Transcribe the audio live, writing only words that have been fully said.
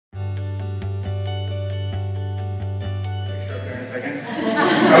a second.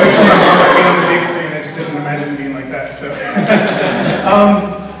 I always told my mom I'd be on the big screen, I just didn't imagine being like that, so.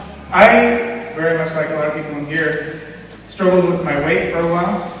 I, very much like a lot of people in here, struggled with my weight for a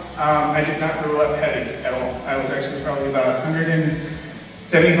while. I did not grow up heavy at all. I was actually probably about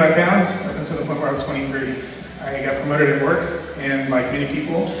 175 pounds up until the point where I was 23. I got promoted at work, and like many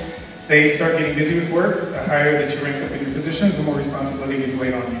people, they start getting busy with work. The higher that you rank up in your positions, the more responsibility gets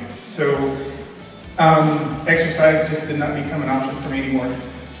laid on you. So exercise just did not become an option for me anymore.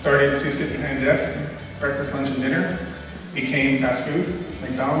 Started to sit behind a desk, breakfast, lunch, and dinner. Became fast food,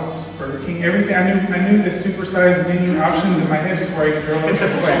 McDonald's, Burger King, everything. I knew the supersized menu options in my head before I even drove up to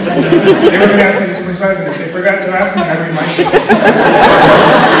the place. They were going to ask me to supersize, and if they forgot to ask me, I'd remind them.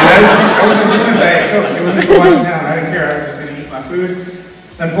 I wasn't doing Diet Coke. It wasn't so watching down. I didn't care. I was just going to eat my food.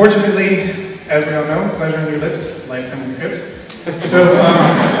 Unfortunately, as we all know, pleasure on your lips, lifetime on your hips. So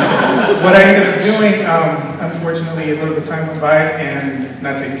what I ended up doing, unfortunately, a little bit of time went by, and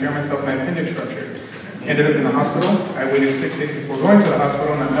not taking care of myself, my appendix ruptured. Ended up in the hospital. I waited 6 days before going to the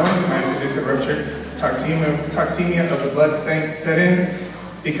hospital, not knowing my appendix had ruptured. Toxemia of the blood set in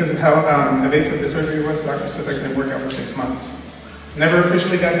because of how invasive the surgery was. The doctor says I couldn't work out for 6 months. Never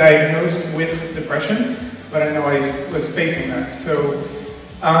officially got diagnosed with depression, but I know I was facing that. So,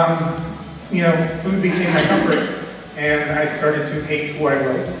 you know, food became my comfort, and I started to hate who I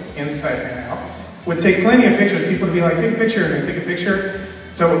was inside and out. Would take plenty of pictures. People would be like, take a picture, and I take a picture.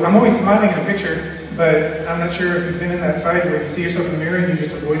 So I'm always smiling in a picture, but I'm not sure if you've been in that side where you see yourself in the mirror and you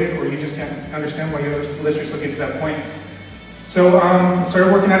just avoid it, or you just can't understand why you let yourself get to that point. So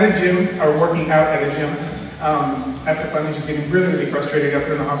started working out at a gym. After finally just getting really, really frustrated, got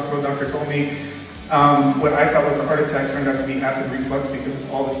put in the hospital. The doctor told me what I thought was a heart attack turned out to be acid reflux because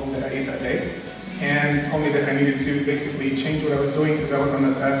of all the food that I ate that day, and told me that I needed to basically change what I was doing because I was on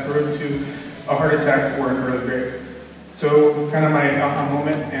the fast road to a heart attack or an early grave. So kind of my aha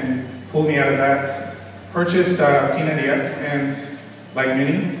moment, and pulled me out of that. Purchased P90X, and like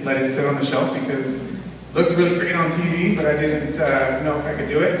many, let it sit on the shelf because it looked really great on TV, but I didn't know if I could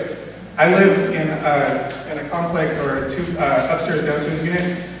do it. I lived in a complex or a upstairs downstairs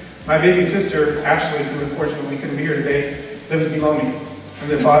unit. My baby sister, Ashley, who unfortunately couldn't be here today, lives below me in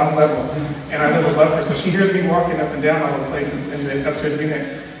the bottom level, and I live above her, so she hears me walking up and down all the place in the upstairs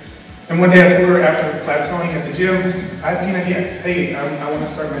unit. And one day I told her after plateauing at the gym, I have P90X, hey, I want to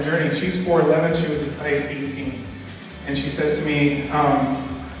start my journey. She's 4'11", she was a size 18. And she says to me,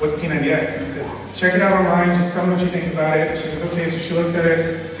 what's P90X? And I said, check it out online, just tell me what you think about it. She goes, okay, so she looks at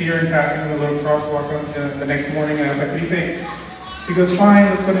it, see her in passing in the little crosswalk the next morning, and I was like, what do you think? He goes, fine,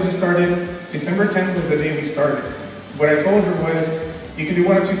 let's go ahead and just start it. December 10th was the day we started. What I told her was, you can do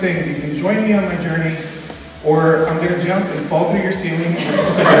one of two things. You can join me on my journey, or I'm going to jump and fall through your ceiling. And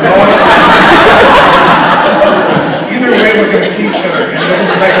either way, we're going to see each other. And we'll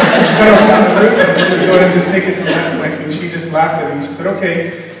just like put a hole in the roof, and we'll just go ahead and just take it from that point. And she just laughed at me. She said, okay,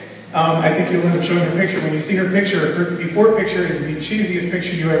 I think you'll end up showing her picture. When you see her picture, her before picture is the cheesiest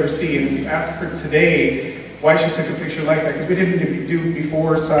picture you ever see. And if you ask her today why she took a picture like that, because we didn't do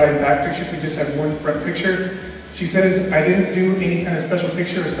before, side, back pictures, we just had one front picture. She says, I didn't do any kind of special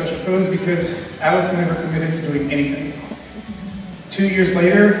picture or special pose because Alex never committed to doing anything. 2 years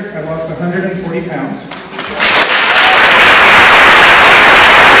later, I've lost 140 pounds.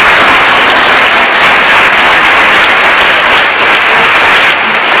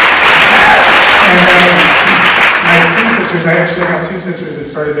 And my two sisters, I actually have two sisters that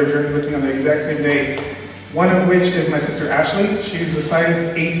started their journey with me on the exact same day. One of which is my sister Ashley. She's a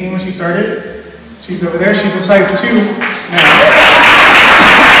size 18 when she started. She's over there, she's a size 2 now.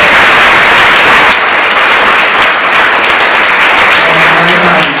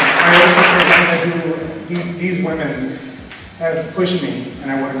 I also think these women have pushed me, and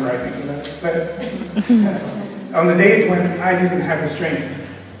I want to cry thinking about it. But on the days when I didn't have the strength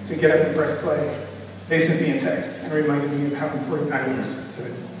to get up and press play, they sent me a text and reminded me of how important I was to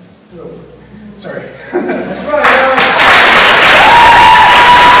them. So, sorry. That's right.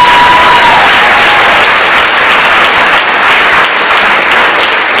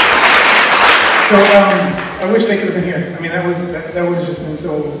 So I wish they could have been here. I mean, that would have just been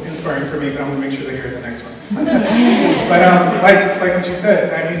so inspiring for me, but I'm going to make sure they're here at the next one. But like what you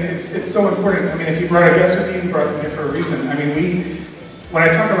said, I mean, it's so important. I mean, if you brought a guest with you, you brought them here for a reason. I mean, when I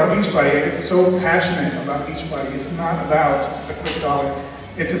talk about Beachbody, I get so passionate about Beachbody. It's not about a quick dollar.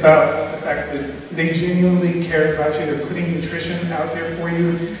 It's about the fact that they genuinely care about you. They're putting nutrition out there for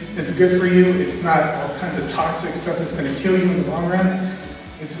you. It's good for you. It's not all kinds of toxic stuff that's going to kill you in the long run.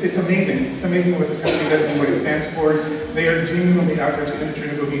 It's amazing. It's amazing what this company does and what it stands for. They are genuinely out there to end the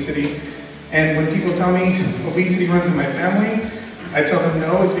trend of obesity. And when people tell me obesity runs in my family, I tell them,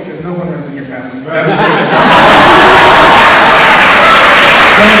 no, it's because no one runs in your family. That's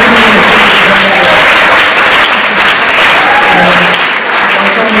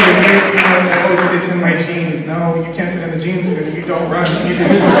don't tell me that it's in my genes. No, you can't fit in the genes because you don't run. You need to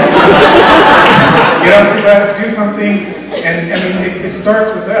do something. Get out of your bed, do something. And I mean, it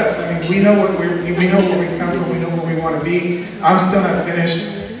starts with us. I mean, we know where we've come from. We know where we want to be. I'm still not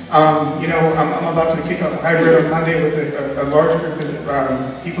finished. You know, I'm about to kick off a hybrid on Monday with a large group of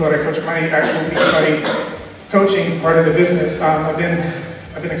people that I coach. My actual Beachbody coaching part of the business. I've been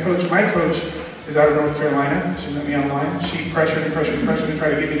a coach. My coach is out of North Carolina. She met me online. She pressured and pressured and pressured to try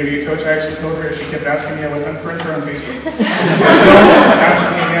to get me to be a coach. I actually told her if she kept asking me, I would unfriend her on Facebook. So don't ask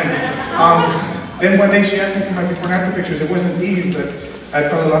me again. Then one day she asked me for my before and after pictures. It wasn't these, but I'd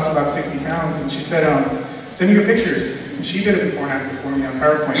probably lost about 60 pounds. And she said, send me your pictures. And she did it before and after for me on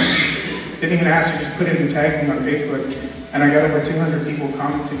PowerPoint. Didn't even ask, she just put it and tagged me on Facebook. And I got over 200 people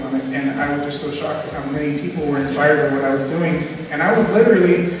commenting on it. And I was just so shocked at how many people were inspired by what I was doing. And I was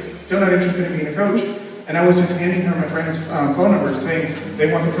literally still not interested in being a coach. And I was just handing her my friend's phone number saying, they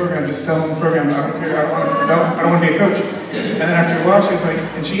want the program, just sell them the program. I don't care, I don't want to be a coach. And then after a while, she was like,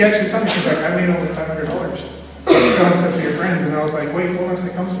 and she actually told me, she's like, I made over $500 selling stuff to your friends. And I was like, wait, hold on a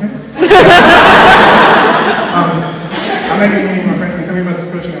second, comes from me? I'm not giving any of my friends can tell me about this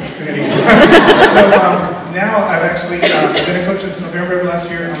coaching opportunity. So now I've actually been a coach since November of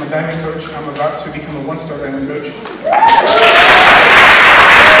last year. I'm a diamond coach. I'm about to become a one-star diamond coach.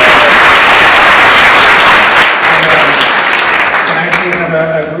 I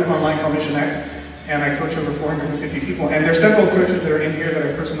have a group online called Mission X, and I coach over 450 people. And there's several coaches that are in here that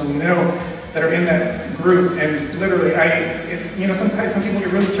I personally know that are in that group. And literally, it's you know, sometimes some people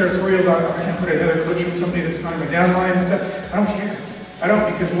get really territorial about, oh, I can't put another coach with somebody that's not in my downline and stuff. I don't care. I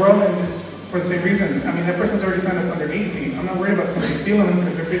don't, because we're all in this for the same reason. I mean, that person's already signed up underneath me. I'm not worried about somebody stealing them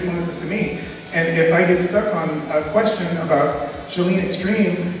because their faithfulness is to me. And if I get stuck on a question about Shalene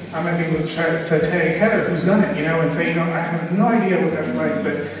Extreme, I might be able to try to tag Heather, who's done it, you know, and say, you know, I have no idea what that's like,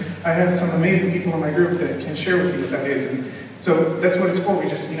 but I have some amazing people in my group that can share with you what that is. And so that's what it's for. We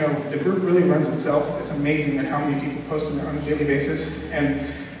just, you know, the group really runs itself. It's amazing at how many people post on a daily basis. And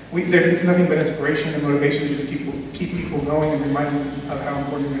it's nothing but inspiration and motivation to just keep people going and remind them of how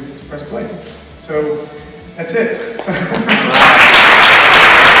important it is to press play. So that's it. So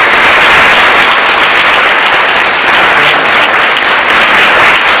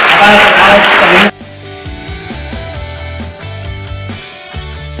Alex,